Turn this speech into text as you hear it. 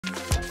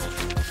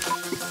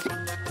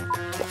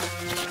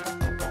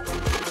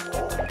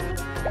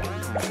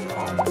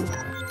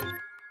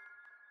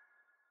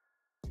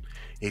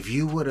if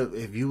you would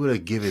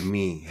have given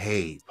me,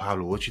 hey,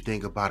 Pablo, what you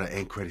think about an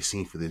end credit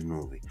scene for this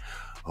movie?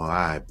 Oh,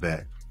 I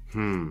bet.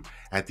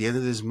 At the end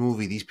of this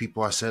movie, these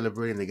people are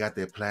celebrating. They got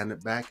their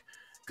planet back.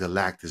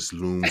 Galactus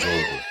looms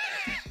over.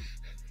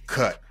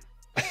 Cut.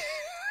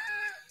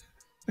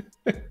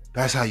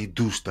 That's how you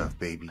do stuff,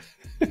 baby.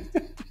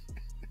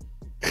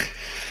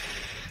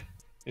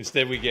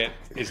 Instead, we get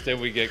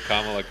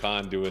Kamala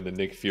Khan doing the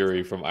Nick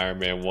Fury from Iron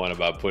Man 1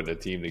 about putting a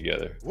team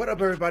together. What up,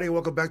 everybody?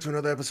 Welcome back to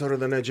another episode of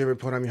the TheNerdGen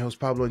Report. I'm your host,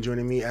 Pablo, and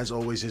joining me, as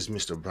always, is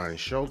Mr. Brian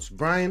Schultz.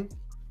 Brian,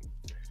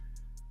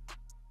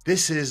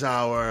 this is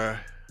our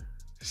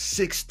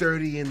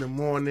 6:30 in the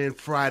morning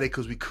Friday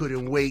because we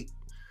couldn't wait.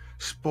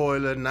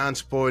 Spoiler,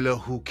 non-spoiler,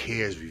 who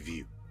cares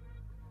review.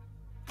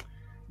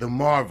 The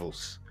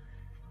Marvels.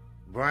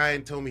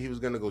 Brian told me he was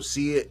going to go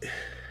see it.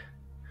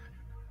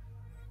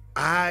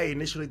 I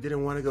initially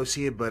didn't want to go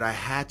see it, but I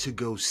had to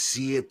go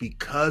see it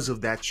because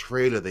of that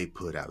trailer they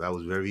put out. That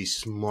was very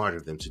smart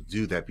of them to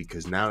do that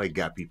because now they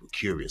got people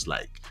curious,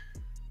 like,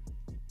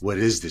 what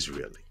is this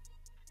really?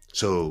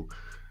 So,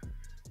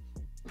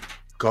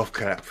 golf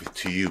clap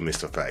to you,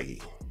 Mr.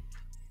 Feige.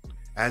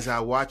 As I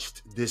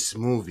watched this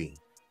movie,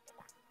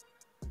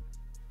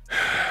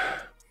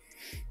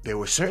 there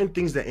were certain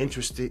things that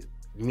interested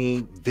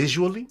me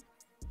visually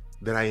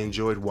that I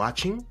enjoyed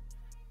watching.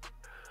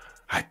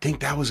 I think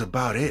that was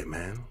about it,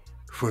 man.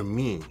 For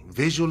me,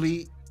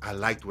 visually, I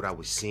liked what I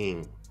was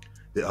seeing.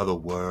 The other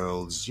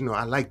worlds,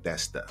 I like that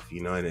stuff,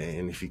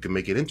 and if you can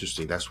make it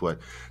interesting, that's what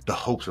the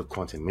hopes of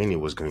Quantumania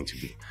was going to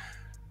be.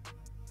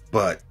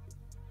 But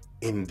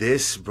in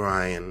this,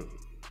 Brian,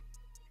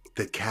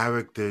 the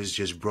characters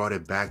just brought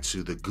it back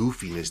to the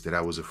goofiness that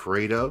I was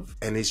afraid of,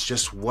 and it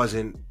just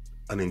wasn't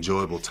an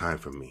enjoyable time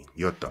for me.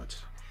 Your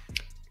thoughts?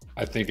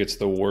 I think it's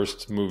the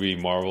worst movie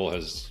Marvel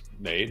has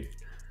made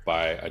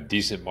by a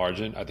decent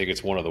margin. I think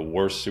it's one of the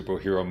worst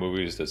superhero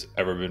movies that's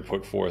ever been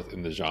put forth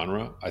in the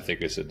genre. I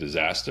think it's a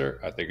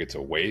disaster. I think it's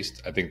a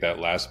waste. I think that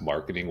last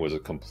marketing was a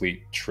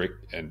complete trick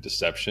and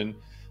deception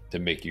to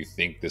make you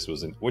think this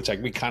was, which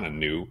we kind of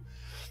knew,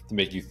 to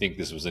make you think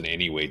this was in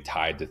any way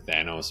tied to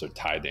Thanos or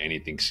tied to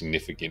anything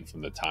significant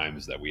from the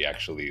times that we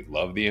actually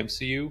love the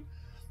MCU.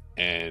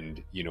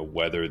 And,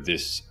 whether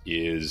this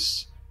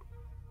is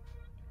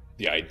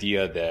the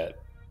idea that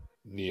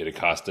Nia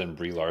DaCosta and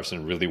Brie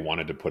Larson really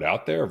wanted to put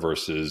out there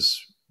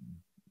versus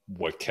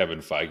what Kevin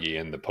Feige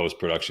and the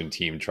post-production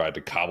team tried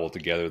to cobble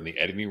together in the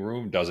editing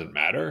room doesn't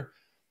matter.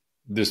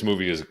 This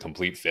movie is a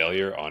complete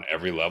failure on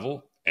every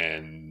level,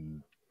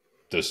 and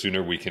the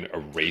sooner we can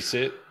erase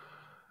it,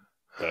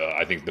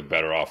 I think the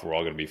better off we're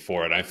all going to be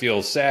for it. And I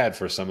feel sad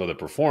for some of the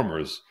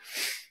performers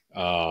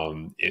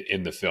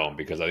in the film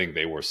because I think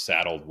they were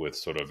saddled with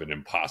sort of an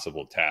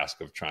impossible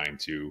task of trying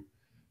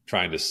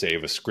to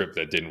save a script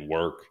that didn't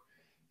work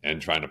and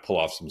trying to pull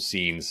off some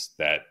scenes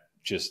that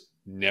just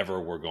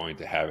never were going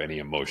to have any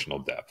emotional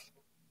depth.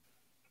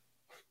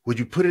 Would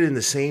you put it in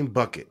the same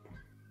bucket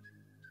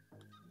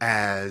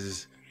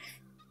as,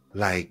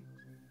 like,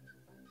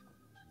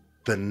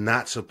 the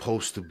not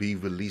supposed to be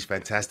released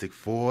Fantastic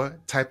Four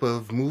type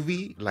of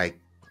movie? Like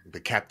the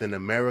Captain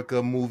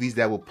America movies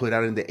that were put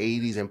out in the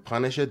 80s and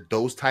Punisher,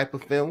 those type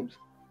of films?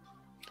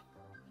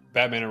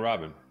 Batman and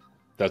Robin.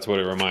 That's what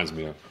it reminds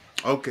me of.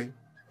 Okay.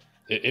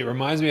 It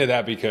reminds me of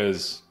that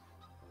because...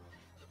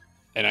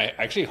 And I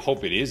actually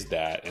hope it is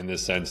that, in the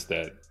sense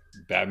that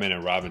Batman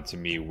and Robin to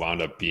me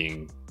wound up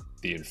being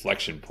the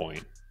inflection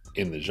point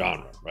in the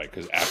genre, right?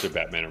 Because after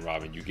Batman and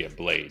Robin, you get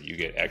Blade, you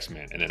get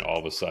X-Men, and then all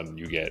of a sudden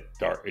you get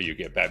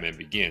Batman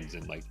Begins,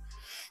 and like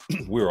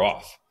we're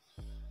off.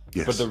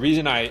 Yes. But the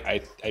reason I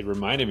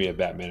reminded me of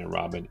Batman and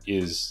Robin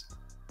is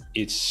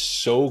it's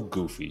so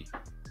goofy,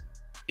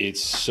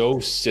 it's so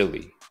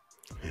silly.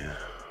 Yeah.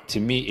 To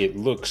me, it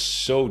looks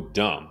so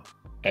dumb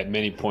at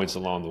many points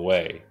along the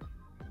way.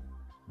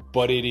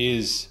 But it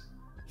is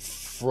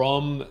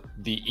from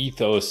the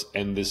ethos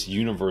and this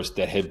universe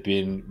that had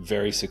been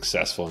very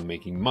successful in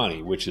making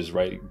money, which is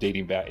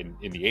dating back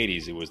in the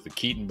 80s. It was the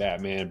Keaton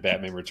Batman,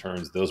 Batman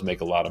Returns. Those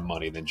make a lot of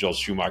money. Then Joel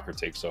Schumacher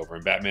takes over,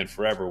 and Batman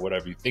Forever,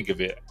 whatever you think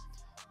of it,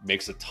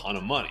 makes a ton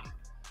of money.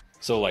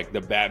 So like the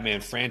Batman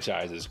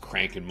franchise is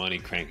cranking money.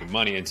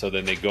 And so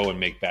then they go and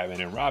make Batman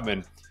and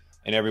Robin,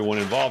 and everyone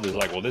involved is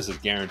like, well, this is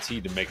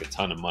guaranteed to make a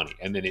ton of money.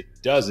 And then it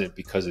doesn't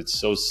because it's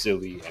so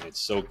silly and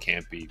it's so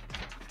campy.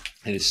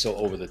 And it's so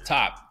over the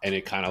top, and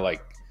it kind of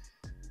like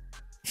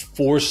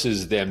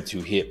forces them to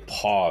hit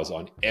pause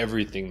on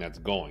everything that's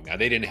going. Now,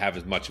 they didn't have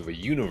as much of a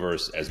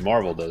universe as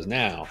Marvel does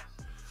now,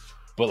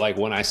 but like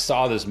when I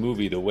saw this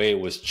movie, the way it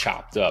was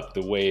chopped up,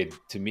 the way it,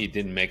 to me,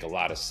 didn't make a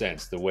lot of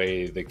sense, the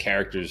way the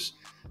characters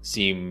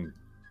seem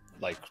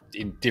like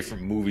in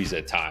different movies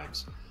at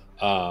times,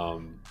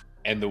 and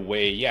the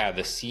way,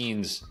 the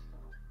scenes...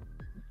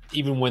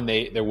 Even when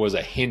there was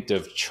a hint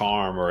of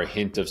charm or a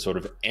hint of sort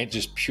of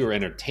just pure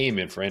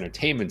entertainment for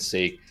entertainment's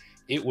sake,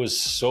 it was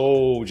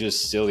so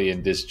just silly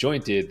and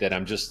disjointed that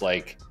I'm just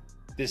like,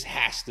 this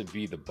has to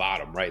be the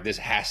bottom, right? This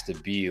has to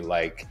be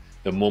like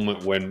the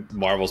moment when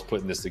Marvel's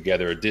putting this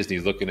together or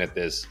Disney's looking at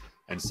this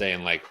and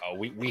saying like, oh,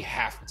 we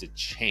have to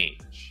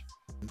change.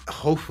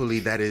 Hopefully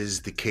that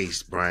is the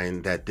case,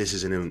 Brian, that this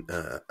is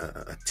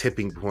a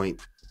tipping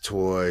point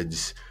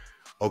towards,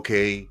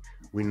 okay,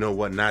 we know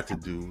what not to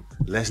do.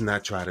 Let's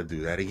not try to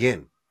do that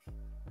again.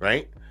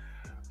 Right?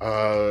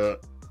 But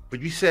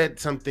you said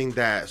something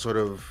that sort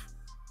of,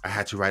 I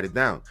had to write it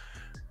down.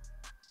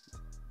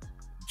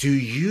 Do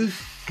you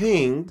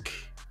think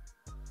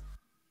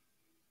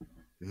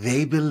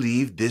they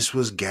believe this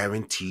was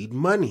guaranteed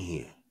money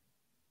here?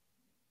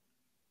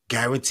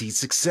 Guaranteed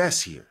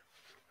success here?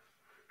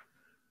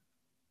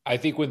 I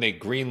think when they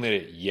greenlit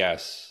it,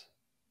 yes.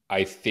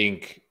 I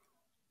think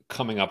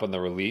coming up on the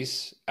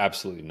release,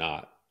 absolutely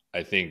not.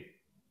 I think,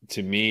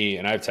 to me,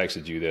 and I've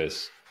texted you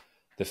this,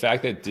 the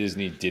fact that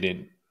Disney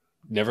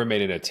never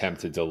made an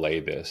attempt to delay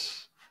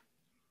this,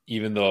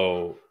 even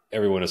though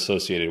everyone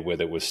associated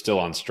with it was still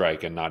on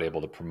strike and not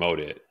able to promote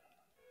it.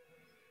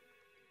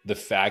 The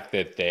fact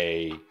that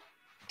they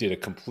did a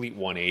complete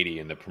 180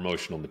 in the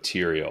promotional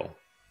material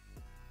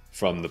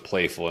from the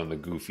playful and the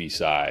goofy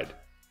side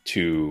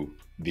to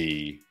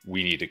we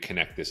need to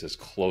connect this as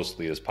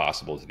closely as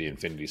possible to the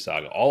Infinity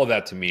Saga. All of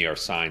that to me are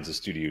signs the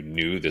studio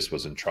knew this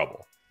was in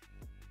trouble.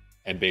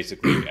 And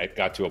basically it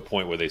got to a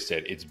point where they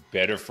said, it's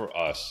better for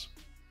us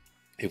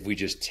if we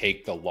just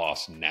take the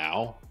loss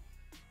now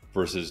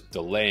versus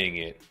delaying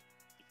it,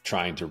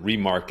 trying to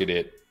remarket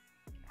it,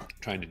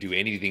 trying to do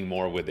anything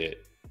more with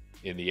it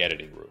in the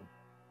editing room.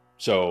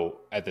 So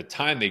at the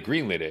time they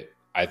greenlit it,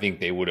 I think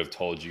they would have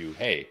told you,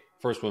 hey,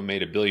 first one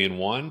made $1.1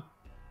 billion.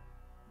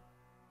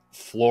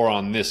 Floor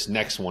on this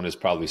next one is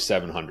probably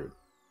 700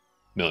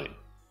 million.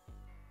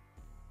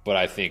 But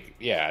I think,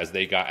 yeah, as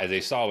they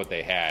saw what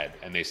they had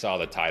and they saw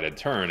the tide had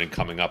turned and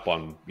coming up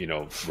on,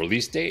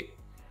 release date,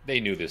 they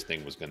knew this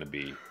thing was going to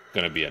be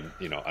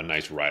a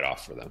nice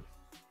write-off for them.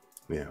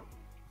 Yeah.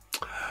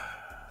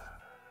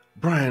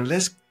 Brian,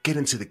 let's get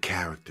into the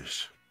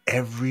characters.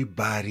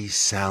 Everybody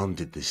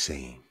sounded the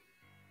same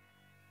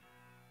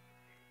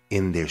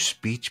in their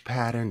speech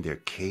pattern, their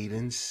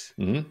cadence,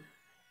 in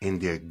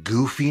their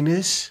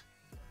goofiness.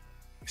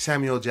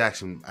 Samuel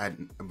Jackson,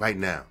 right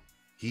now,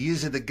 he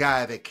isn't the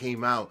guy that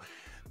came out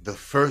the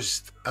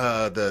first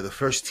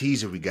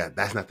teaser we got.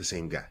 That's not the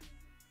same guy.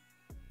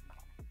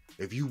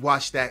 If you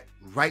watch that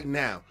right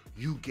now,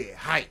 you get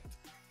hyped.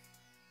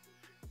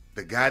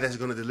 The guy that's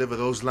going to deliver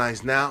those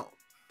lines now,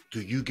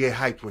 do you get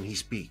hyped when he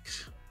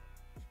speaks?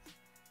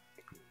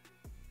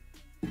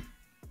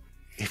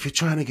 If you're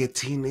trying to get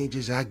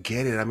teenagers, I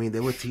get it. I mean,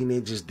 there were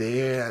teenagers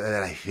there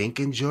that I think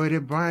enjoyed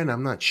it, Brian.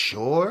 I'm not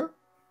sure.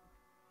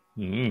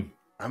 I'm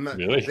not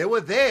really. They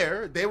were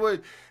there. They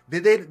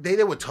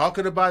were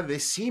talking about it. They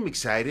seem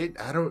excited.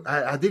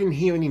 I didn't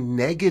hear any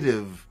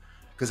negative,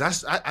 because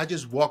I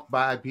just walked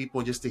by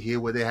people just to hear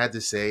what they had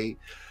to say.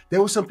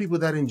 There were some people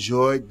that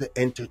enjoyed the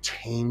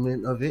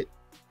entertainment of it.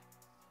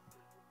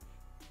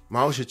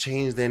 Marvel should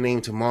change their name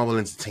to Marvel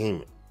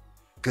Entertainment,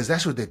 because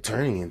that's what they're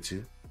turning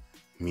into.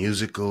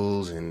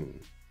 Musicals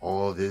and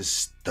all this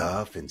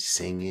stuff and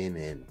singing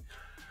and...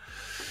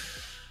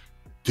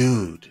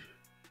 Dude,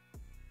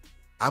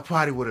 I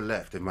probably would have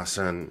left if my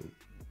son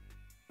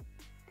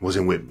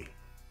wasn't with me.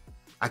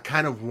 I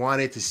kind of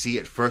wanted to see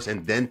it first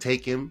and then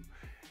take him.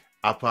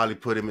 I'll probably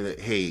put him in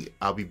the, hey,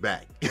 I'll be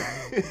back.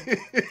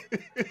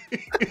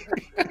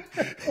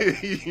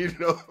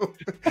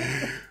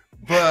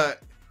 But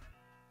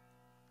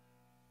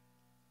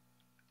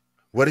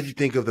what did you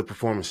think of the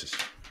performances?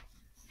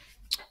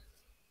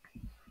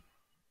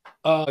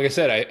 Like I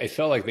said, I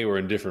felt like they were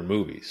in different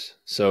movies.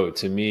 So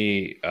to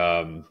me,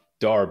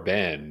 Dar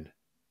Ben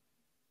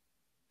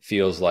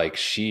feels like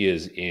she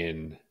is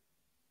in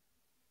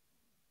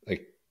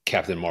like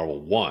Captain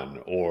Marvel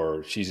 1,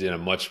 or she's in a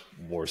much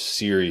more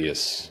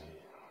serious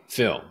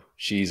film.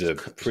 She's a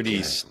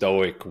pretty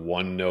stoic,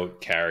 one-note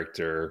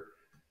character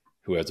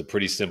who has a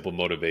pretty simple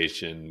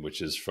motivation,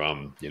 which is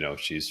from,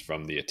 she's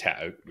from the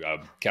attack.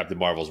 Captain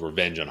Marvel's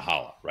Revenge on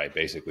Hala, right?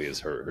 Basically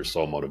is her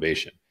sole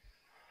motivation.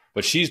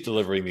 But she's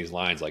delivering these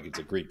lines like it's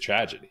a Greek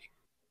tragedy.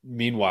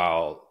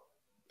 Meanwhile,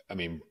 I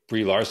mean,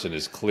 Brie Larson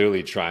is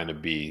clearly trying to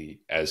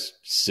be as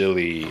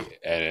silly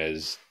and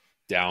as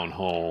down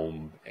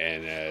home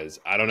and as,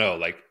 I don't know,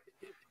 like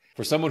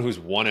for someone who's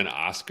won an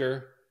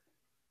Oscar,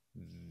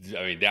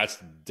 I mean,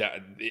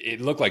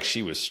 it looked like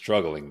she was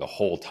struggling the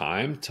whole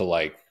time to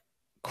like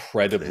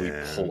credibly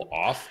pull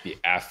off the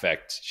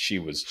affect she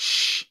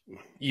was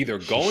either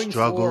going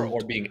for or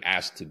being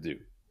asked to do.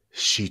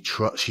 She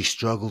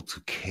struggled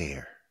to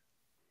care.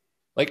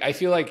 Like, I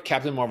feel like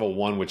Captain Marvel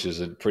 1, which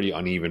is a pretty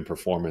uneven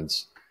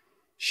performance,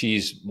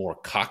 she's more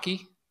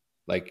cocky.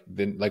 Like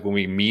when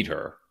we meet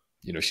her,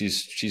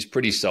 she's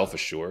pretty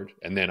self-assured.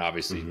 And then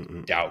obviously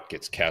doubt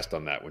gets cast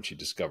on that when she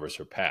discovers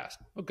her past.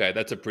 Okay,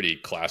 that's a pretty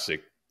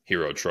classic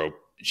hero trope.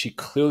 She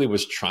clearly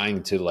was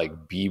trying to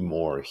like be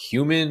more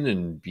human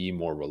and be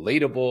more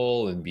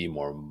relatable and be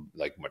more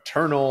like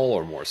maternal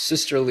or more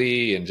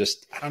sisterly, and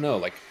just, I don't know,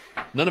 like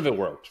none of it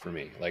worked for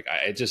me. Like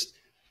I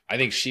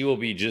think she will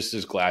be just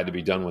as glad to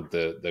be done with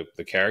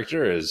the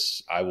character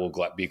as I will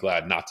be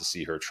glad not to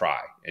see her try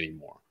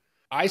anymore.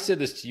 I said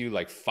this to you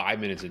like 5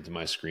 minutes into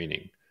my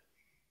screening.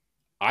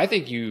 I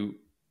think you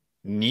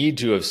need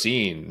to have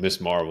seen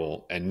Miss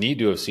Marvel and need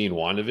to have seen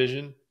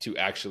WandaVision to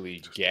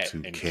actually get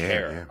to and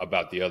care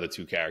about the other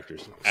two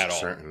characters at all.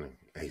 Certainly.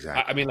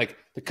 Exactly. I mean, like,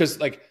 because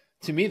like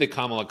to me, the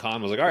Kamala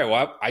Khan was like, all right,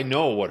 well, I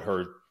know what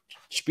her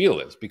spiel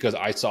is because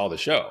I saw the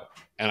show,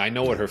 and I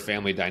know what her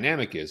family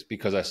dynamic is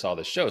because I saw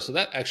the show. So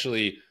that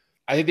actually,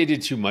 I think they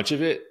did too much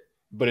of it,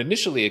 but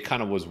initially it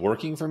kind of was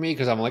working for me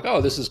because I'm like,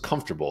 oh, this is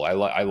comfortable.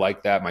 I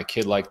like that. My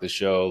kid liked the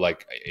show.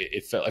 Like I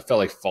felt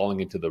like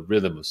falling into the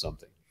rhythm of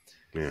something.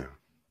 Yeah.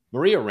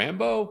 Maria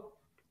Rambeau,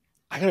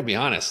 I gotta be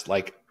honest,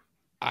 like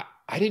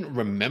I didn't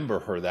remember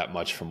her that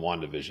much from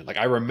WandaVision. Like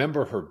I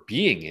remember her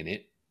being in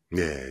it.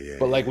 Yeah.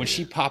 But like when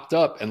she popped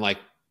up and like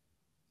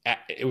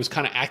it was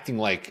kind of acting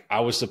like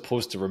I was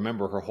supposed to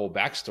remember her whole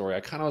backstory, I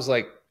kind of was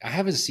like, I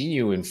haven't seen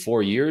you in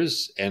 4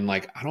 years, and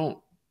like I don't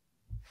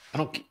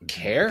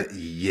care.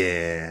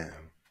 Yeah.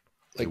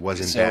 Like, it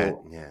wasn't that.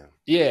 Yeah.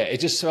 Yeah, it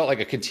just felt like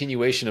a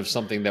continuation of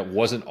something that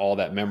wasn't all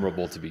that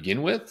memorable to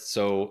begin with.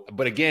 So,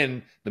 but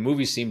again, the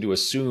movie seemed to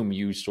assume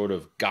you sort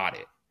of got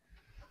it.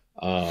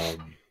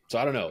 So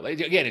I don't know.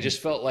 Again, it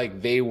just felt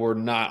like they were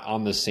not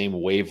on the same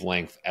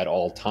wavelength at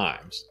all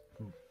times.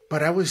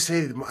 But I would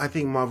say, I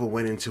think Marvel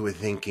went into it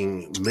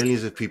thinking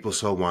millions of people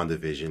saw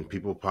WandaVision.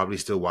 People probably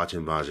still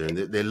watching WandaVision. And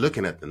they're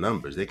looking at the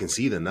numbers. They can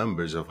see the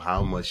numbers of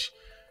how much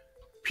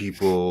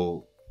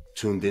people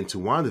tuned into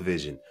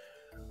WandaVision.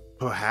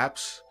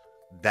 Perhaps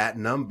that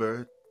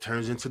number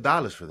turns into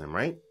dollars for them,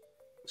 right?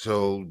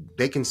 So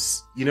they can,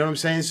 you know what I'm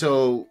saying?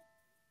 So,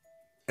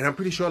 and I'm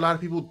pretty sure a lot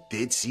of people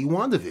did see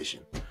WandaVision.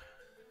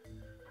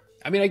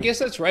 I mean, I guess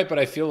that's right, but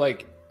I feel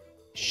like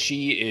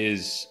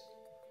Teyonah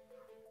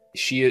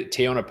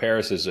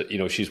Parris is,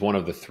 she's one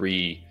of the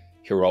 3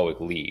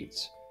 heroic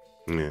leads.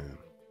 Yeah.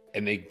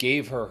 And they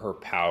gave her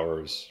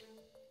powers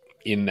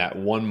in that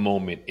one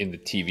moment in the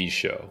TV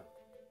show.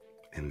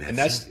 And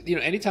that's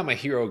anytime a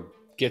hero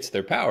gets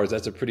their powers,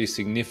 that's a pretty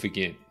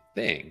significant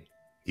thing.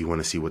 You want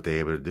to see what they're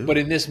able to do. But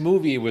in this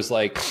movie, it was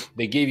like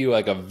they gave you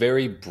like a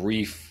very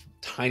brief,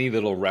 tiny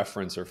little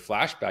reference or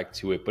flashback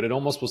to it, but it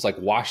almost was like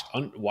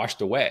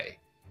washed away.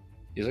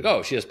 He's like,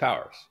 oh, she has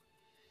powers.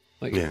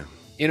 Like, yeah.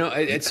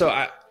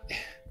 So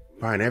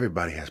Brian,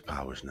 everybody has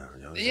powers now.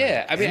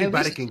 Yeah, I mean,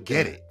 everybody can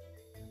get it.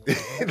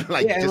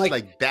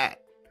 like that.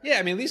 Yeah,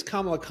 I mean, at least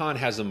Kamala Khan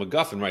has a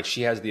MacGuffin, right?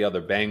 She has the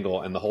other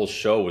bangle, and the whole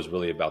show was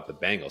really about the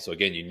bangle. So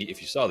again,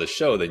 if you saw the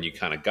show, then you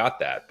kind of got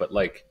that. But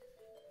like,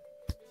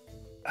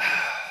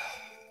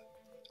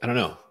 I don't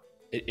know.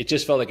 It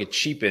just felt like it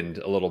cheapened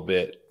a little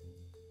bit,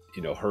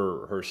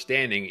 her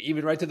standing,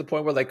 even right to the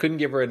point where they couldn't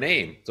give her a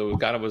name. So it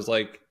kind of was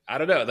like, I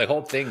don't know. The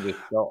whole thing just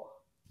felt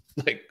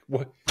like,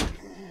 what?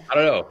 I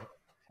don't know.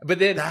 But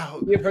then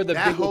give her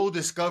that whole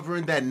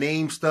discovering that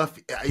name stuff,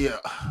 yeah,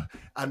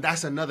 and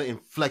that's another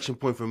inflection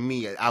point for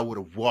me. I would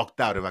have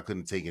walked out if I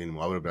couldn't take it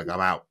anymore. I would have been like,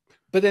 I'm out.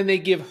 But then they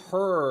give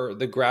her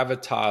the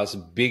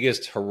gravitas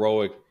biggest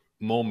heroic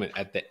moment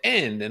at the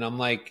end, and I'm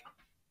like,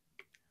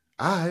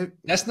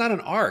 that's not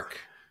an arc.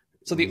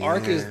 So the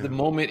arc is the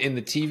moment in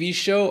the TV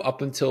show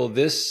up until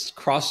this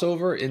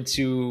crossover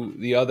into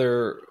the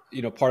other,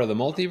 part of the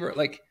multiverse.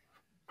 Like,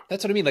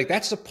 that's what I mean. Like,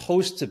 that's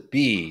supposed to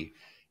be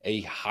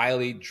a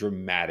highly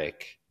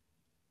dramatic,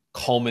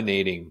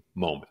 culminating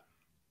moment.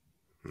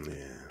 Yeah.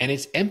 And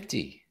it's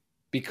empty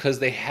because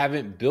they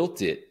haven't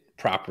built it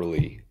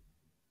properly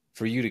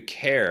for you to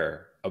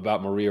care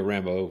about Maria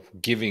Rambeau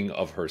giving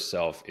of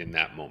herself in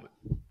that moment.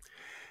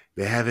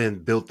 They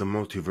haven't built the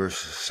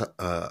multiverse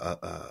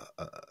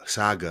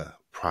saga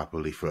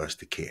properly for us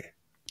to care.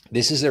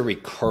 This is a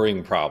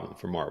recurring problem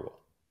for Marvel.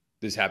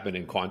 This happened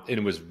in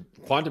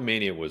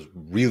Quantumania was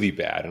really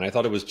bad, and I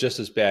thought it was just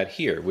as bad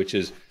here, which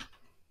is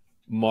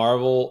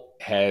Marvel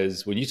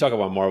has, when you talk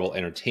about Marvel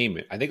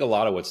Entertainment, I think a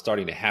lot of what's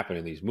starting to happen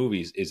in these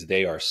movies is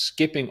they are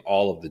skipping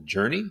all of the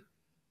journey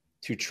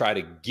to try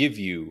to give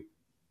you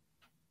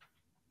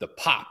the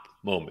pop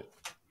moment.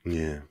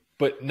 Yeah.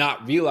 But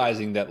not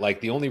realizing that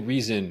like the only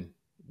reason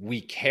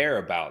we care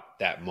about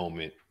that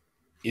moment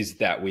is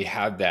that we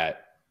have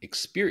that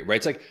experience, right?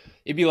 It's like,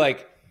 it'd be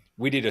like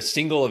we did a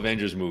single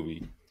Avengers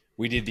movie.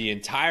 We did the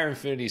entire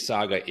Infinity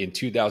Saga in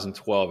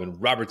 2012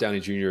 and Robert Downey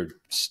Jr.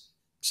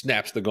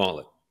 snaps the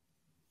gauntlet.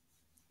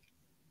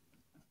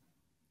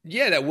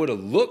 Yeah, that would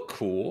have looked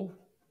cool,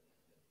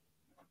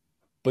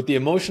 but the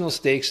emotional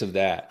stakes of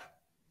that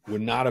would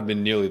not have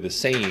been nearly the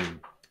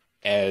same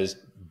as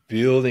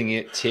building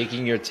it,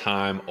 taking your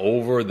time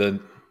over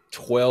the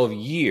 12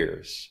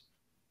 years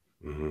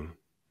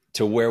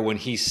to where when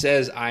he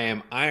says, I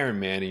am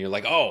Iron Man, and you're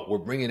like, oh, we're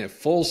bringing it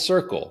full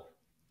circle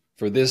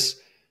for this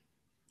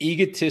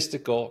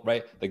egotistical,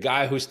 right? The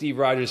guy who Steve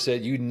Rogers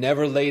said, you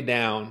never lay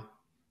down,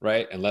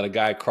 right? And let a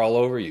guy crawl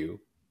over you.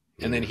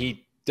 And then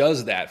he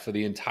does that for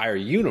the entire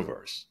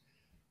universe.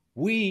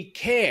 We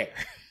care.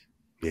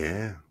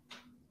 Yeah.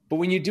 But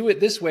when you do it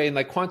this way, and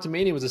like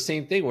Quantumania was the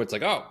same thing, where it's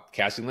like, oh,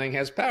 Cassie Lang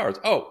has powers.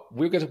 Oh,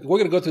 we're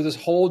gonna go through this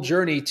whole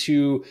journey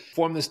to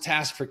form this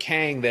task for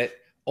Kang that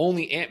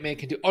only Ant-Man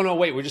can do. Oh no,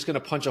 wait, we're just going to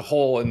punch a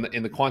hole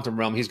in the quantum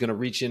realm. He's going to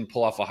reach in,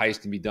 pull off a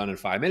heist, and be done in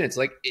 5 minutes.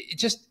 Like it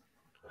just,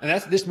 and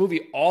that's this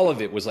movie. All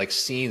of it was like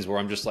scenes where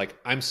I'm just like,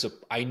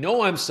 I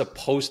know I'm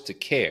supposed to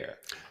care,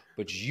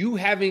 but you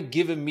haven't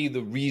given me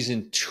the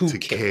reason to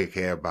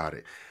care about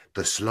it.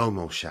 The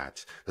slow-mo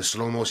shots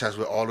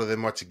where all of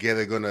them are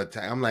together going to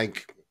attack. I'm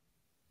like,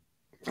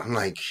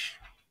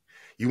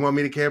 you want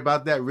me to care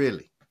about that?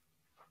 Really?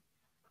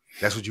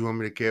 That's what you want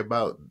me to care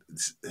about?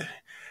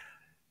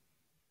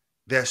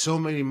 There are so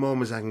many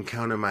moments I can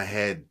count in my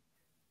head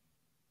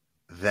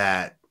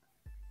that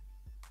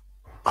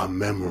are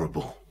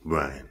memorable,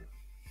 Brian.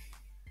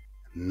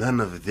 None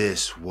of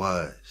this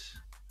was.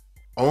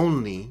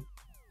 Only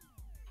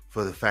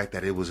for the fact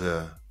that it was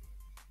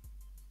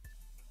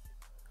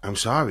I'm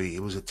sorry,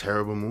 it was a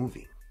terrible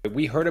movie.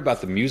 We heard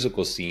about the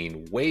musical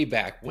scene way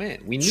back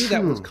when. We knew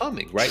that was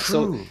coming, right?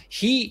 True. So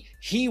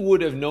he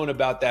would have known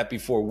about that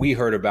before we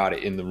heard about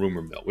it in the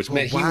rumor mill, which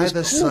meant he was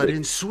cool.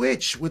 Sudden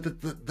switch with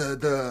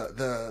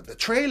the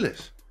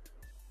trailers?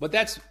 But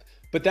that's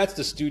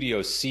the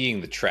studio seeing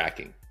the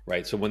tracking,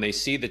 right? So when they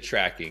see the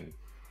tracking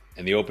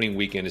and the opening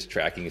weekend is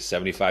tracking is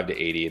 75 to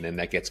 80, and then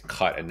that gets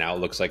cut and now it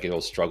looks like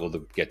it'll struggle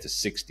to get to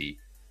 60.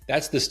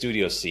 That's the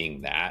studio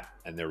seeing that,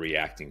 and they're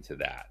reacting to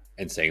that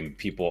and saying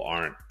people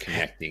aren't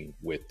connecting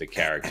with the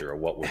character or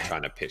what we're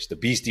trying to pitch. The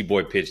Beastie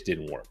Boy pitch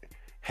didn't work.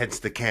 Hence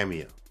the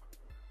cameo.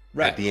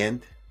 Right. At the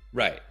end.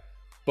 Right.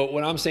 But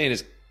what I'm saying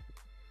is,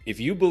 if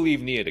you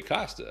believe Nia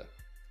DaCosta,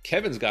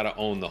 Kevin's got to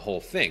own the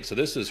whole thing. So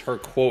this is her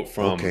quote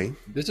from,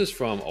 this is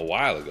from a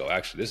while ago,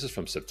 actually. This is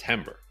from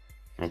September.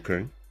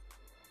 Okay.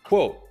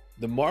 Quote,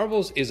 "The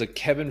Marvels is a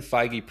Kevin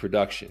Feige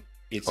production.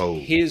 It's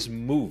his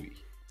movie.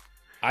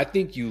 I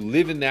think you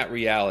live in that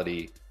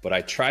reality, but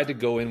I tried to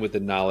go in with the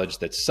knowledge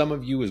that some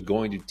of you is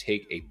going to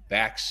take a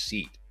back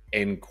seat,"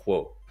 end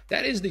quote.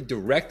 That is the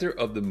director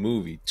of the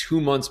movie 2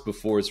 months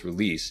before its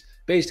release,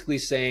 basically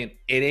saying,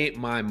 it ain't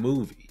my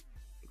movie.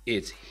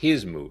 It's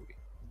his movie.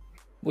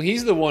 Well,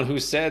 he's the one who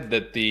said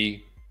that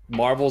the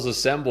Marvel's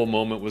Assemble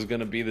moment was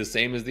going to be the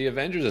same as the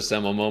Avengers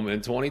Assemble moment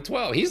in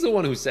 2012. He's the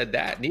one who said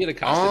that. Nia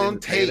DaCosta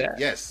didn't say that.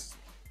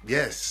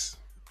 Yes.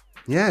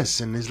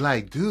 And it's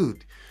like,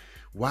 dude,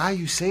 why are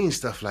you saying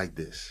stuff like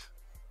this?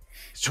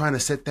 It's trying to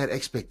set that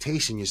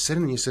expectation. You're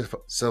setting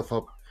yourself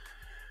up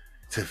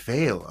to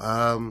fail.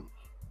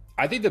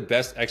 I think the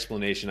best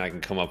explanation I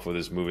can come up for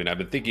this movie, and I've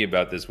been thinking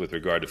about this with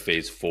regard to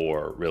Phase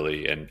 4,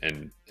 really,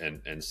 and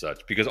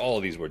such, because all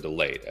of these were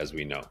delayed, as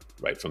we know,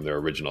 right, from their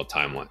original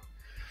timeline.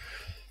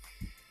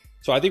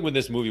 So I think when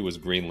this movie was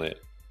greenlit,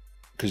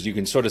 because you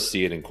can sort of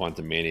see it in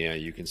Quantumania,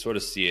 you can sort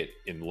of see it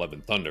in Love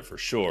and Thunder for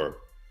sure.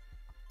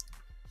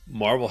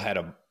 Marvel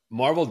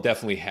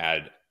definitely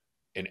had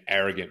an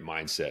arrogant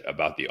mindset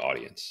about the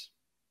audience.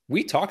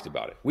 We talked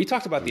about it. We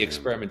talked about the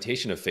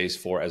experimentation of Phase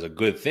 4 as a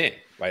good thing,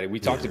 right? We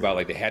talked about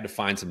like they had to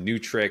find some new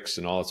tricks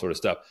and all that sort of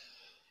stuff.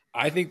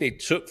 I think they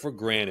took for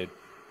granted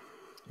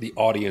the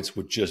audience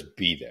would just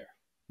be there.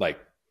 Like,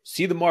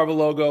 see the Marvel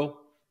logo,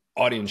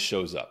 audience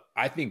shows up.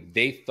 I think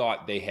they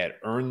thought they had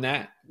earned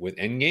that with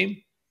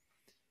Endgame.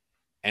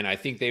 And I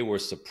think they were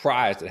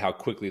surprised at how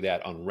quickly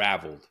that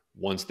unraveled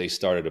once they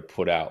started to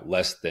put out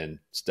less than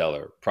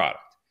stellar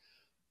product.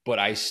 But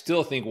I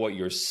still think what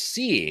you're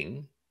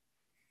seeing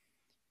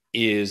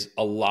is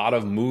a lot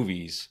of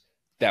movies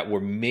that were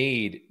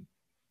made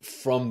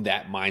from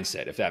that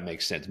mindset, if that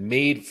makes sense,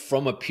 made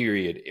from a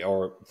period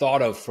or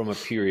thought of from a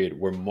period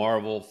where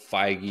Marvel,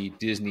 Feige,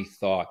 Disney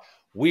thought,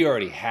 we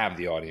already have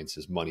the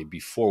audience's money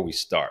before we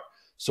start.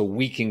 So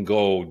we can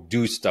go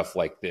do stuff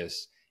like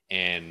this.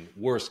 And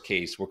worst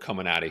case, we're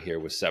coming out of here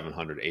with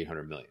 700,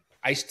 800 million.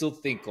 I still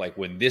think like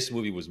when this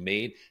movie was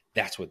made,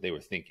 that's what they were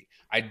thinking.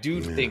 I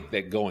do think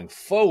that going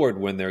forward,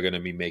 when they're going to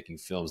be making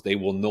films, they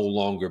will no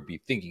longer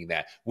be thinking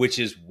that, which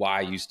is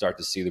why you start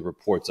to see the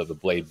reports of the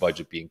Blade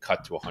budget being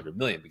cut to 100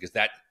 million, because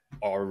that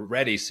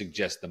already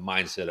suggests the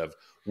mindset of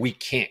we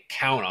can't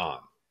count on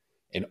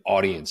an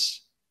audience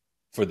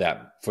for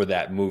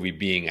that movie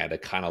being at a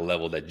kind of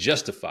level that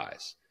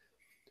justifies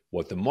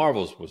what the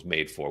Marvels was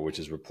made for, which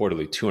is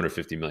reportedly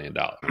 $250 million.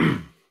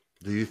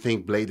 Do you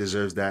think Blade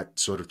deserves that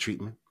sort of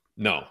treatment?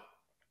 No.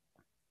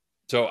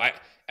 So I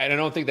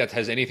don't think that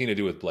has anything to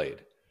do with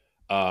Blade.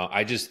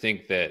 I just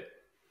think that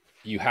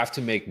you have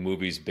to make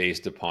movies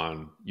based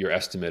upon your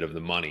estimate of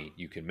the money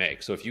you can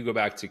make. So if you go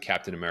back to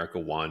Captain America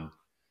 1,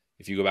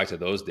 if you go back to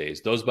those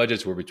days, those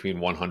budgets were between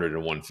 100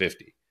 and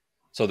 150.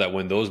 So that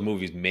when those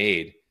movies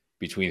made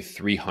between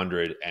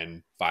 300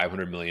 and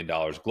 $500 million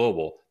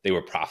global, they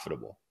were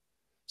profitable.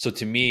 So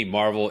to me,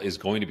 Marvel is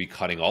going to be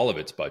cutting all of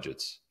its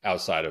budgets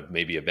outside of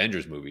maybe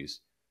Avengers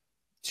movies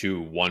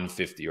to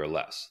 150 or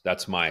less.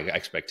 That's my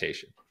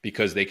expectation,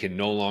 because they can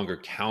no longer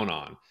count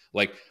on,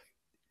 like,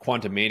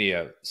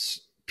 Quantumania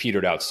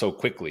petered out so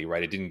quickly,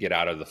 right? It didn't get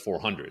out of the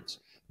 400s.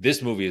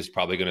 This movie is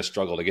probably going to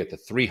struggle to get to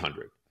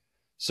 300.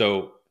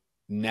 So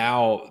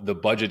now the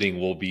budgeting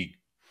will be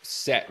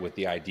set with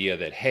the idea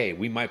that, hey,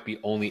 we might be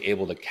only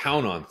able to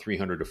count on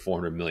 300 to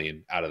 400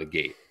 million out of the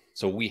gate.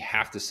 So we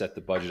have to set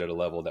the budget at a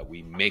level that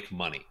we make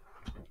money.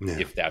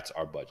 if that's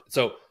our budget.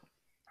 So,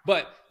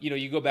 but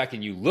you go back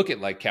and you look at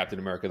like Captain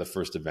America: The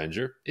First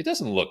Avenger. It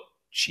doesn't look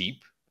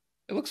cheap.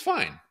 It looks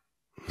fine.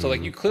 So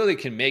like you clearly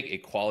can make a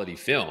quality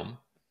film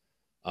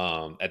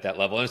at that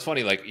level. And it's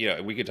funny, like,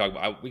 we could talk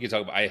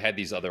about, I had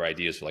these other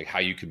ideas for like how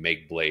you could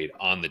make Blade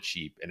on the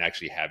cheap and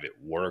actually have it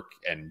work.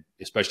 And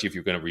especially if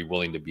you're going to be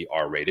willing to be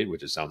R-rated,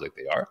 which it sounds like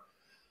they are.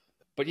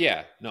 But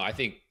yeah, no, I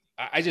think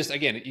I just,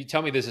 again, you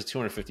tell me this is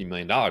 $250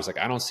 million. Like,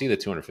 I don't see the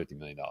 $250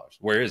 million.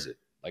 Where is it?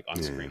 Like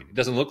on screen? It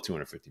doesn't look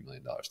 $250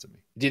 million to me.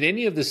 Did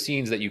any of the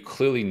scenes that you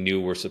clearly knew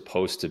were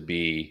supposed to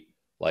be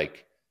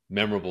like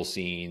memorable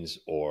scenes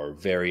or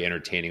very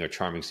entertaining or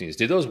charming scenes,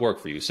 did those work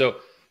for you? So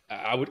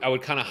I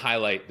would kind of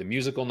highlight the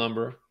musical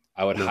number.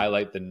 I would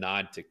highlight the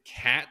nod to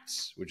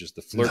Cats, which is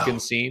the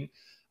Flurkin scene.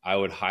 I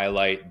would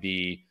highlight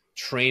the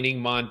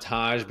training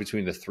montage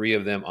between the three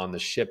of them on the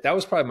ship. That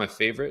was probably my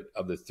favorite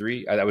of the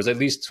three. I was at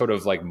least sort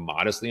of like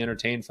modestly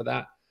entertained for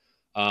that.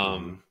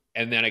 And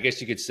then I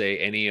guess you could say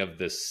any of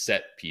the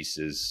set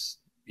pieces,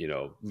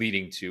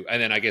 leading to,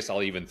 and then I guess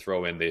I'll even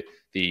throw in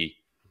the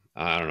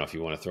I don't know if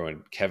you want to throw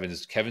in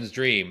Kevin's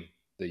dream,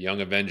 the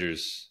Young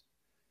Avengers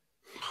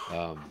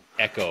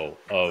echo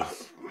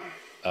of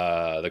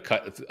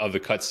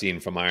the cut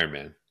scene from Iron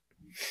Man.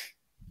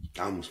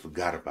 I almost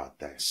forgot about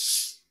that.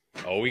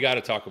 Oh, we got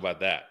to talk about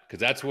that, because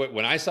that's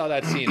when I saw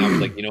that scene, I was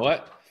like, you know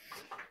what?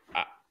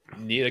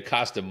 Nia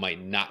Costa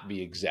might not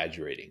be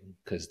exaggerating,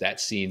 because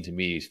that scene to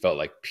me felt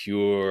like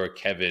pure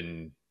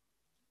Kevin,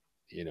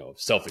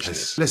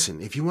 selfishness.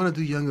 Listen, if you want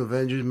to do Young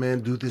Avengers, man,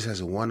 do this as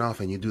a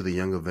one-off, and you do the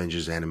Young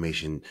Avengers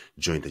animation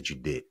joint that you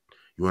did.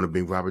 You want to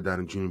bring Robert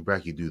Downey Jr.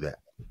 back, you do that.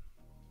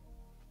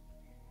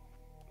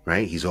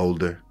 Right? He's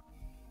older.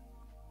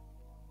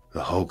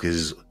 The Hulk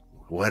is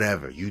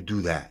whatever. You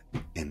do that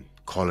and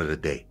call it a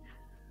day.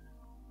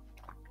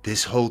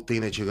 This whole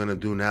thing that you're going to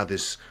do now,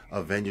 this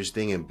Avengers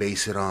thing, and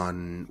base it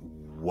on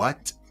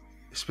what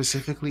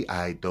specifically?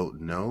 I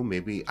don't know.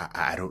 Maybe,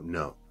 I don't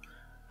know.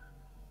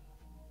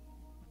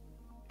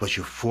 But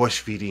you're force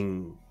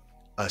feeding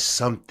us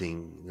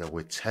something that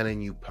we're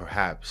telling you,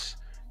 perhaps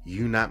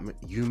you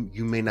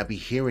may not be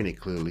hearing it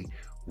clearly.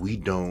 We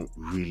don't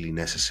really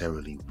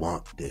necessarily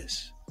want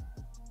this.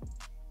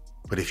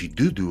 But if you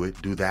do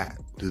it, do that.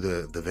 Do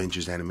the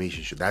Avengers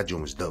animation show. That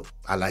joint was dope.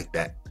 I like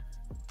that,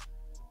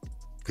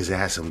 because it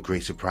has some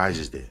great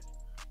surprises there.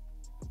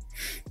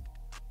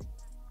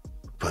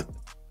 But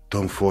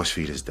don't force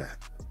feed us that.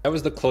 That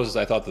was the closest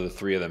I thought to the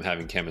three of them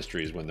having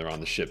chemistry, is when they're on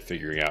the ship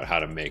figuring out how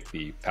to make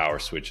the power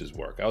switches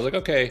work. I was like,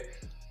 okay,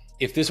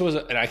 if this was,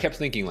 and I kept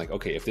thinking like,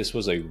 okay, if this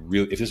was a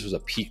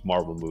peak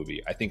Marvel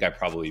movie, I think I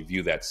probably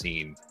view that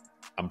scene,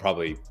 I'm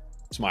probably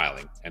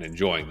smiling and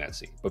enjoying that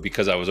scene. But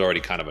because I was already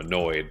kind of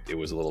annoyed, it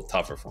was a little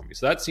tougher for me.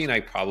 So that scene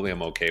I probably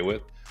am okay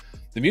with.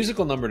 The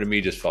musical number to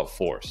me just felt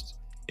forced.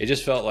 It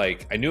just felt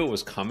like I knew it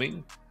was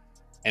coming,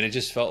 and it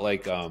just felt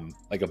like a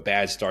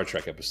bad Star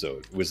Trek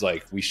episode. It was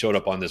like we showed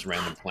up on this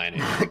random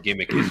planet, and the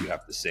gimmick is you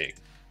have to sing.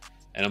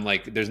 And I'm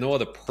like, there's no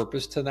other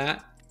purpose to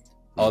that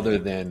other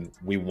than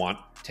we want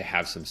to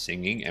have some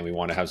singing and we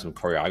want to have some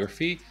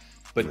choreography.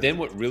 But then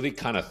what really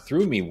kind of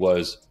threw me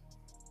was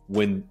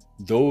when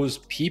those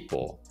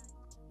people,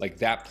 like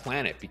that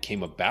planet,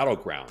 became a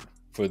battleground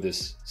for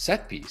this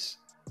set piece.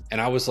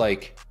 And I was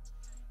like,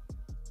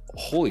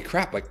 holy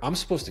crap, like I'm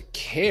supposed to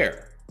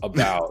care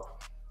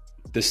about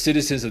the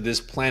citizens of this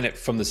planet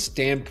from the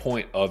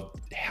standpoint of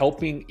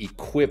helping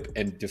equip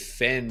and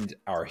defend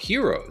our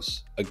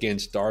heroes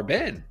against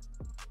Dar-Ben.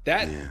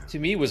 That to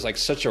me was like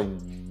such a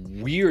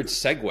weird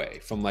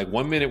segue from like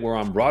one minute we're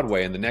on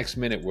Broadway and the next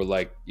minute we're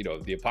like,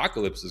 the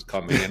apocalypse is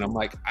coming. And I'm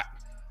like,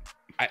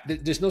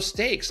 there's no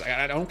stakes.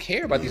 I don't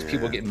care about these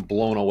people getting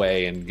blown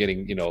away and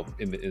getting,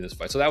 in this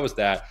fight. So that was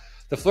that.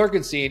 The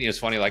Flurkin scene, it's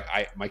funny, like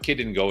my kid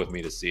didn't go with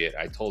me to see it.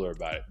 I told her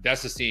about it.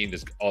 That's the scene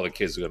that all the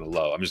kids are going to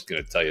love. I'm just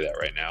going to tell you that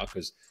right now,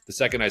 because the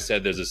second I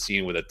said there's a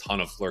scene with a ton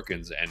of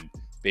Flurkins and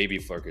baby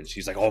Flurkins,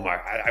 she's like, oh my,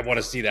 I want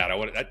to see that. I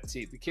want to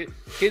see the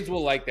kids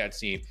will like that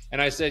scene.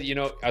 And I said,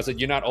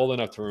 you're not old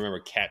enough to remember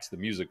Cats the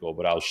musical,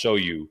 but I'll show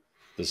you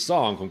the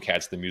song from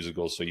Cats the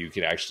musical so you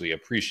can actually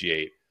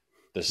appreciate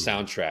the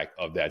soundtrack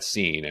of that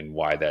scene and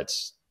why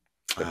that's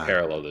the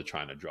parallel they're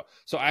trying to draw.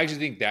 So I actually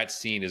think that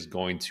scene is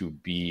going to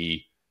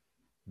be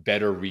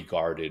better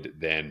regarded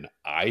than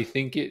I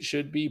think it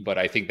should be, but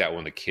I think that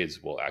one the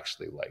kids will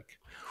actually like.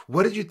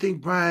 What did you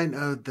think, Brian,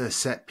 of the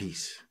set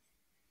pieces?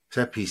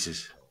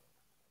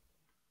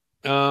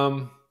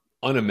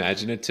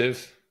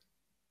 Unimaginative.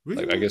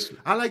 Really? Like, I guess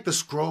I like the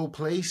scroll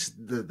place,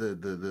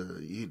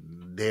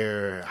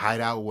 their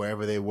hideout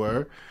wherever they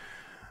were.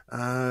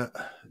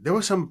 There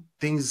were some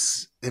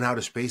things in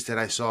outer space that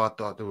I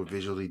thought they were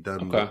visually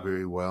done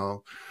very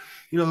well.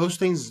 Those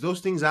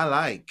things I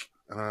like.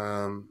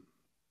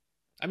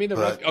 I mean,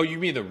 you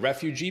mean the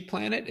refugee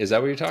planet? Is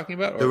that what you're talking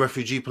about? The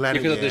refugee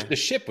planet, because the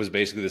ship was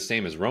basically the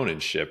same as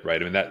Ronan's ship,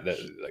 right? I mean, that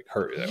like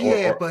her.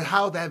 Yeah, but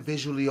how that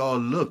visually all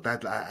looked,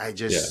 I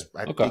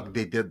think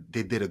they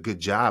did a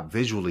good job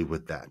visually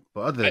with that.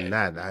 But other than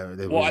that,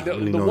 the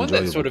one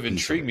that sort of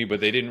intrigued me, but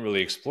they didn't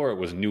really explore it,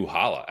 was New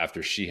Hala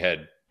after she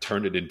had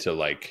turned it into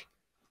like,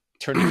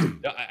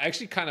 I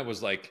actually kind of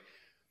was like,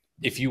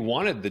 if you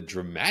wanted the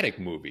dramatic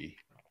movie,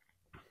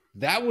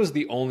 that was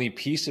the only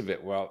piece of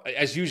it. Well,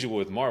 as usual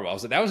with Marvel, I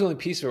was like, that was the only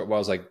piece of it where I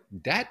was like,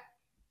 that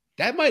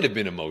might have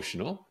been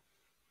emotional.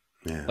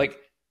 Yeah. Like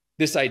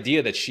this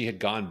idea that she had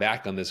gone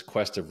back on this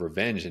quest of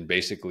revenge and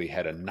basically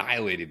had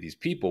annihilated these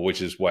people,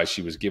 which is why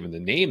she was given the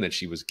name that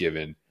she was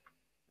given.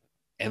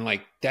 And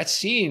like that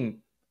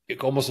scene,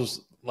 it almost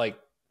was like,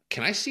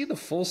 can I see the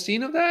full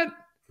scene of that?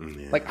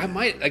 Yeah. Like I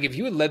might, like if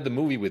you had led the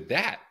movie with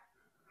that,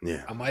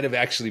 yeah, I might have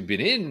actually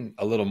been in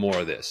a little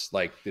more of this,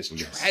 like this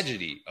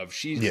tragedy of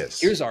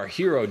here's our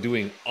hero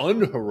doing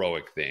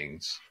unheroic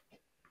things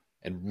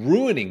and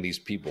ruining these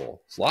people's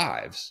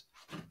lives.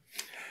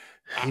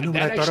 You know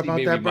what I thought about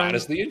made that, me Brian?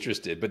 modestly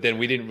interested, but then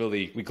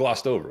we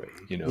glossed over it,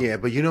 you know? Yeah,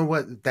 but you know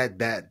what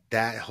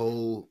that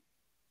whole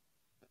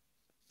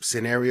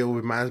scenario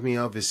reminds me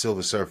of is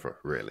Silver Surfer,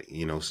 really.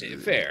 You know,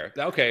 fair.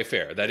 Okay,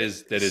 fair. That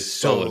is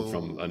stolen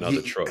from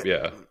another trope.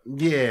 Yeah.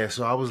 Yeah.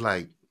 So I was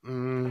like,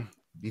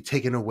 you're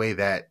taking away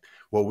that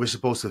what we're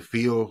supposed to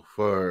feel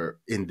for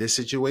in this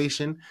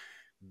situation.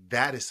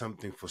 That is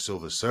something for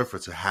Silver Surfer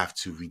to have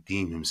to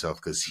redeem himself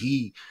because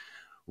he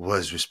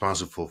was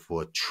responsible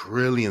for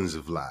trillions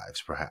of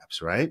lives,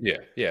 perhaps, right?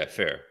 Yeah,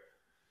 fair.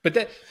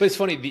 But it's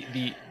funny.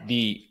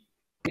 The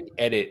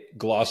edit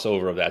gloss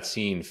over of that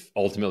scene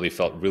ultimately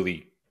felt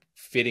really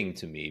fitting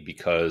to me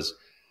because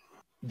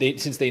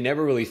since they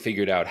never really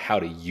figured out how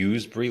to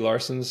use Brie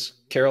Larson's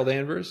Carol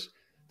Danvers,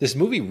 this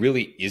movie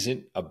really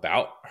isn't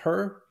about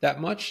her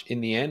that much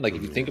in the end. Like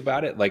if you think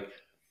about it, like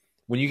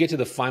when you get to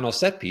the final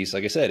set piece,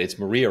 like I said, it's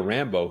Maria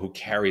Rambeau who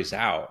carries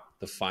out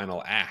the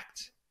final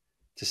act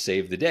to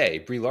save the day.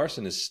 Brie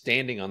Larson is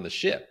standing on the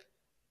ship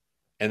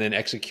and then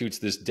executes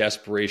this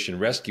desperation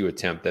rescue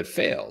attempt that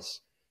fails.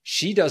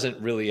 She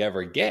doesn't really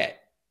ever get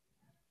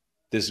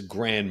this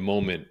grand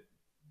moment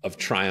of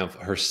triumph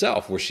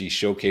herself where she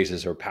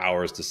showcases her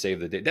powers to save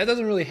the day. That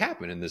doesn't really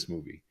happen in this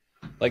movie.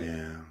 Like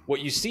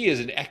what you see is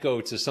an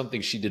echo to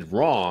something she did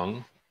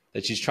wrong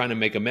that she's trying to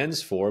make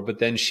amends for, but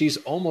then she's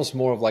almost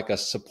more of like a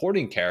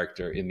supporting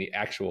character in the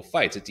actual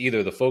fights. It's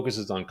either the focus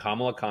is on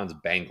Kamala Khan's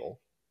bangle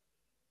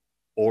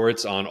or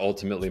it's on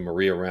ultimately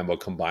Maria Rambeau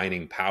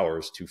combining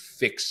powers to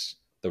fix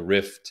the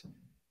rift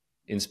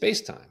in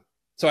space-time.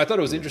 So I thought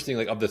it was interesting,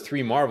 like of the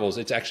three Marvels,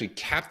 it's actually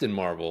Captain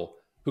Marvel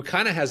who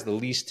kind of has the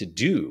least to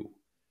do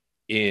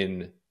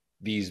in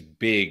these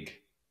big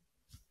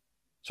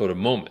sort of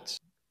moments,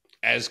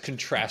 as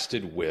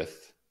contrasted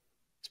with,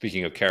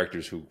 speaking of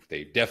characters who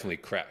they definitely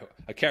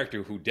a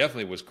character who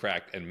definitely was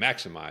cracked and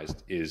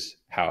maximized is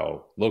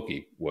how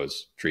Loki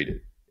was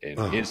treated in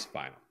his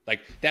final.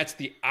 Like that's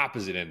the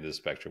opposite end of the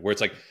spectrum, where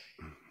it's like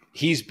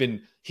he's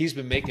been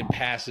making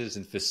passes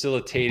and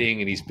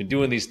facilitating, and he's been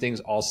doing these things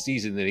all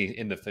season. Then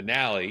in the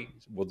finale,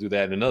 we'll do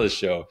that in another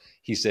show.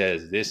 He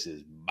says, "This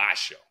is my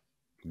show,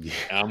 and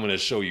I'm going to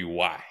show you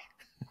why."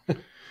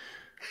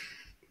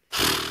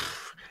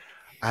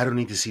 I don't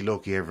need to see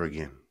Loki ever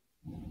again.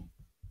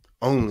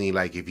 Only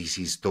like if he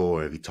sees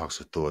Thor, if he talks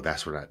to Thor,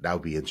 that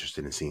would be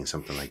interested in seeing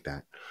something like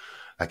that.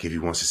 Like if he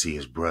wants to see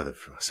his brother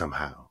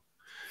somehow.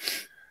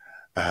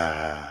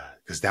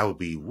 Because that would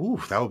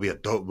be a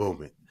dope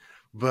moment.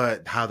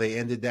 But how they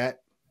ended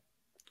that,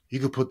 you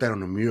could put that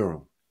on a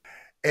mural.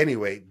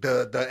 Anyway,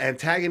 the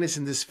antagonist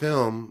in this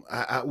film,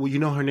 well, you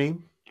know her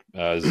name?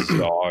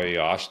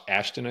 Zawe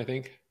Ashton, I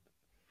think.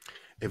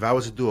 If I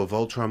was to do a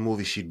Voltron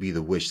movie, she'd be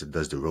the witch that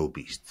does the road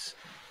beasts.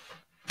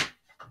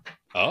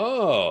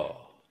 Oh,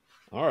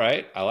 all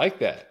right. I like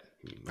that.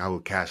 I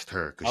would cast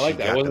her. I like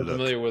that. I wasn't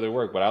familiar with her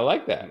work, but I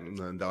like that.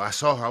 No, I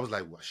saw her. I was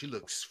like, well, she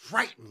looks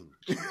frightening.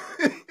 Because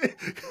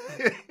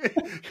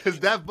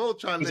that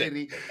Voltron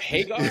lady.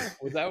 Hagar?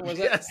 Was that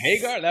Yes.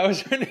 Hagar? That was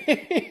her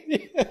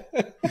name?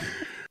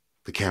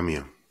 The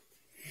Cameo.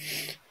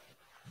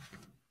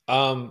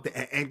 And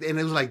it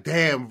was like,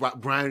 damn,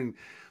 Brian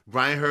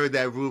heard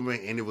that rumor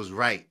and it was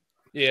right.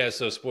 Yeah,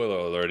 so spoiler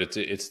alert,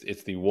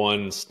 it's the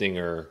one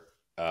stinger.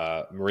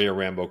 Maria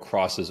Rambeau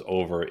crosses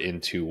over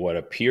into what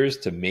appears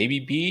to maybe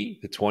be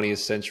the 20th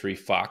Century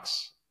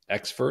Fox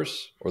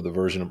X-verse, or the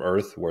version of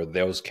Earth where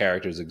those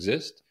characters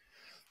exist.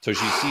 So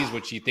she sees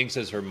what she thinks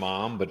is her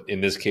mom, but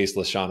in this case,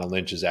 Lashana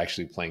Lynch is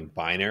actually playing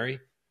Binary.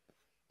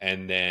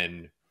 And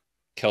then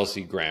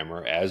Kelsey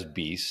Grammer as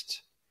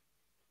Beast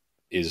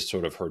is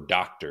sort of her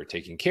doctor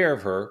taking care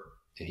of her.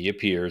 And he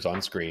appears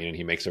on screen and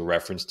he makes a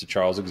reference to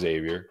Charles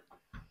Xavier.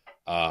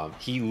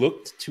 He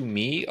looked to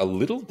me a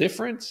little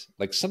different,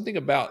 like something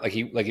about like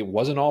it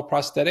wasn't all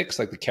prosthetics.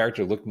 Like the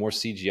character looked more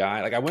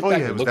CGI. Like I went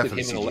back and looked at him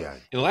in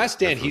The Last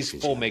Stand. He's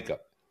full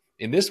makeup.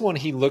 In this one,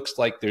 he looks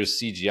like there's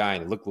CGI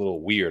and it looked a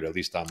little weird, at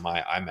least on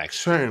my IMAX.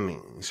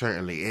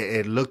 Certainly.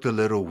 It looked a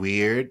little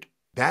weird.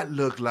 That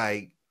looked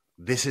like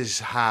this is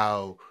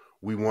how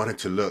we wanted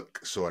to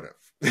look, sort of.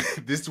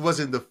 This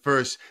wasn't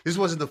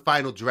the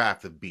final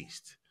draft of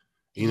Beast.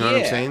 You know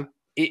what I'm saying?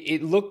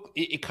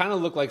 it kind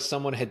of looked like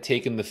someone had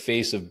taken the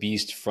face of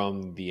Beast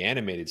from the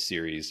animated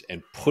series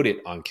and put it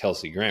on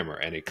Kelsey Grammer,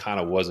 and it kind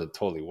of wasn't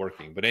totally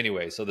working. But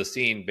anyway, so the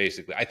scene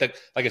basically, I think,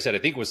 like I said, I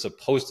think was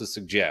supposed to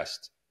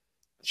suggest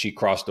she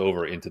crossed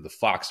over into the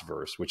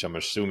Foxverse, which I'm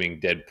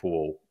assuming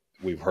Deadpool,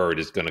 we've heard,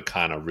 is going to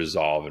kind of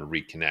resolve and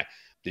reconnect.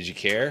 Did you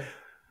care?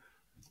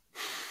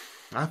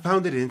 I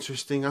found it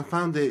interesting. I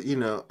found it,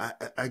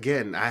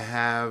 I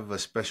have a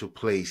special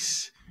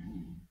place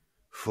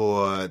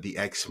for the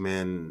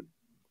X-Men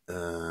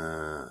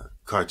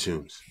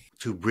cartoons.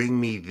 To bring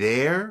me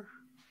there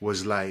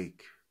was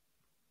like,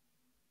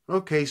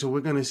 okay, so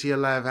we're going to see a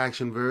live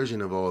action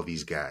version of all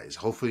these guys.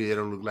 Hopefully they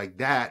don't look like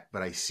that,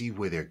 but I see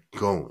where they're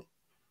going.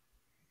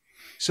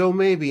 So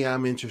maybe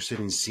I'm interested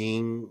in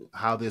seeing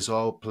how this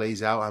all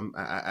plays out.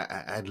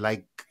 I'd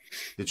like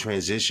the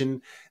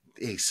transition.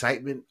 The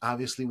excitement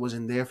obviously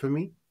wasn't there for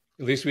me.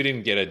 At least we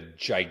didn't get a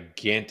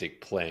gigantic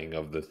playing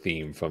of the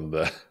theme from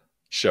the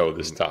show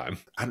this time.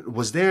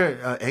 Was there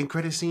an end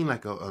credit scene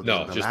like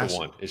no, just the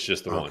one? It's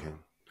just the one.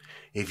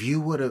 If you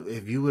would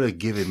have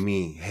given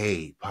me,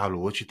 hey Pablo,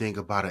 what you think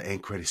about an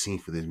end credit scene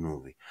for this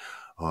movie?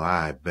 Oh,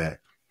 I bet.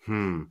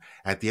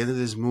 At the end of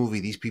this movie,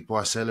 these people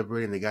are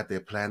celebrating. They got their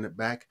planet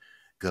back.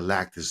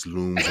 Galactus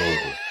looms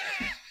over.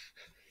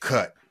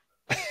 Cut.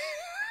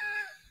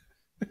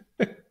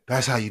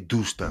 That's how you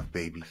do stuff,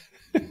 baby.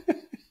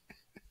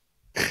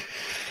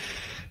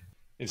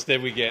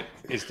 Instead we get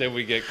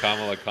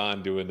Kamala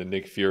Khan doing the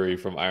Nick Fury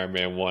from Iron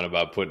Man 1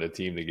 about putting a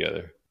team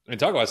together. And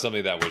talk about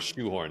something that was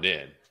shoehorned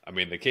in. I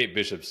mean, the Kate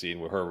Bishop scene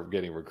with her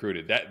getting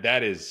recruited,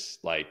 that is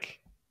like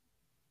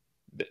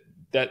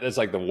that's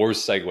like the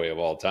worst segue of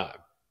all time.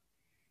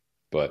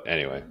 But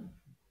anyway,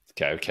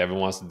 Kevin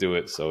wants to do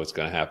it, so it's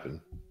going to happen.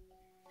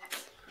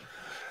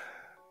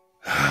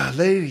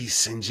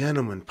 Ladies and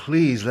gentlemen,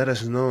 please let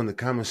us know in the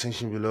comment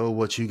section below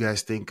what you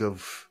guys think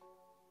of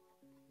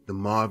the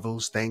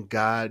Marvels. Thank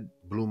God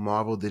Blue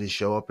Marvel didn't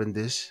show up in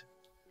this.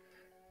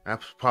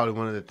 That's probably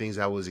one of the things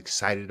I was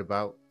excited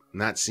about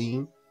not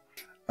seeing.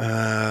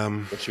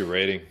 What's your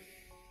rating?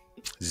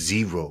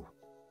 0.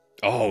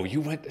 Oh, you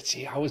went.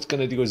 See, I was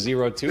gonna do a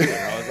 0 too. And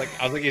I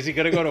was like, is he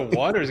gonna go to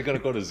 1 or is he gonna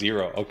go to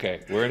 0?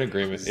 Okay, we're in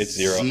agreement. It's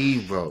 0.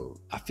 0.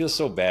 I feel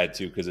so bad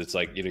too because it's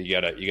like, you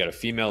got a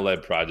female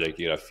led project,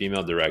 you got a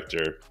female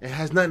director. It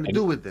has nothing to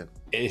do with them.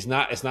 It's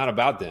not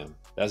about them.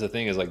 That's the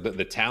thing, is like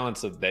the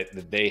talents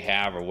that they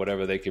have or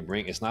whatever they could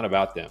bring. It's not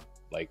about them.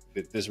 Like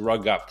this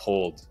rug got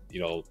pulled,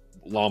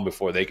 long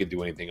before they could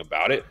do anything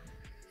about it.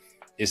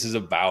 This is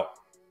about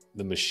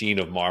the machine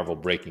of Marvel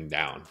breaking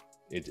down.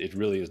 It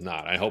really is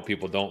not. I hope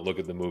people don't look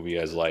at the movie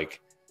as like,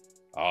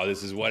 oh,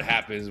 this is what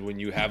happens when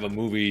you have a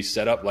movie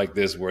set up like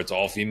this where it's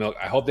all female.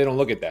 I hope they don't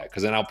look at that,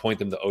 because then I'll point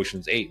them to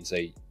Ocean's 8 and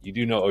say, you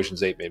do know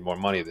Ocean's 8 made more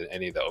money than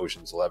any of the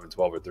Ocean's 11,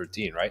 12, or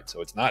 13, right?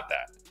 So it's not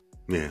that.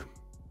 Yeah.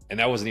 And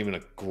that wasn't even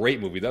a great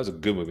movie. That was a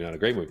good movie, not a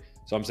great movie.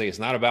 So I'm saying it's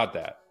not about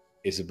that.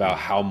 It's about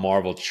how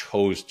Marvel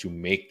chose to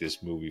make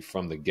this movie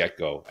from the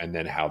get-go and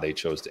then how they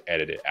chose to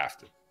edit it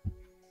after.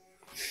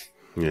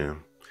 Yeah.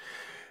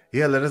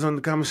 Yeah, let us know in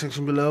the comment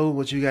section below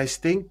what you guys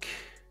think.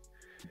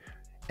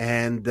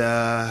 And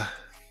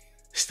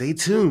stay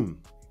tuned,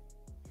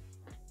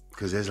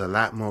 because there's a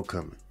lot more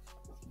coming.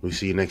 We'll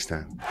see you next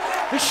time.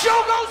 The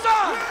show goes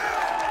on!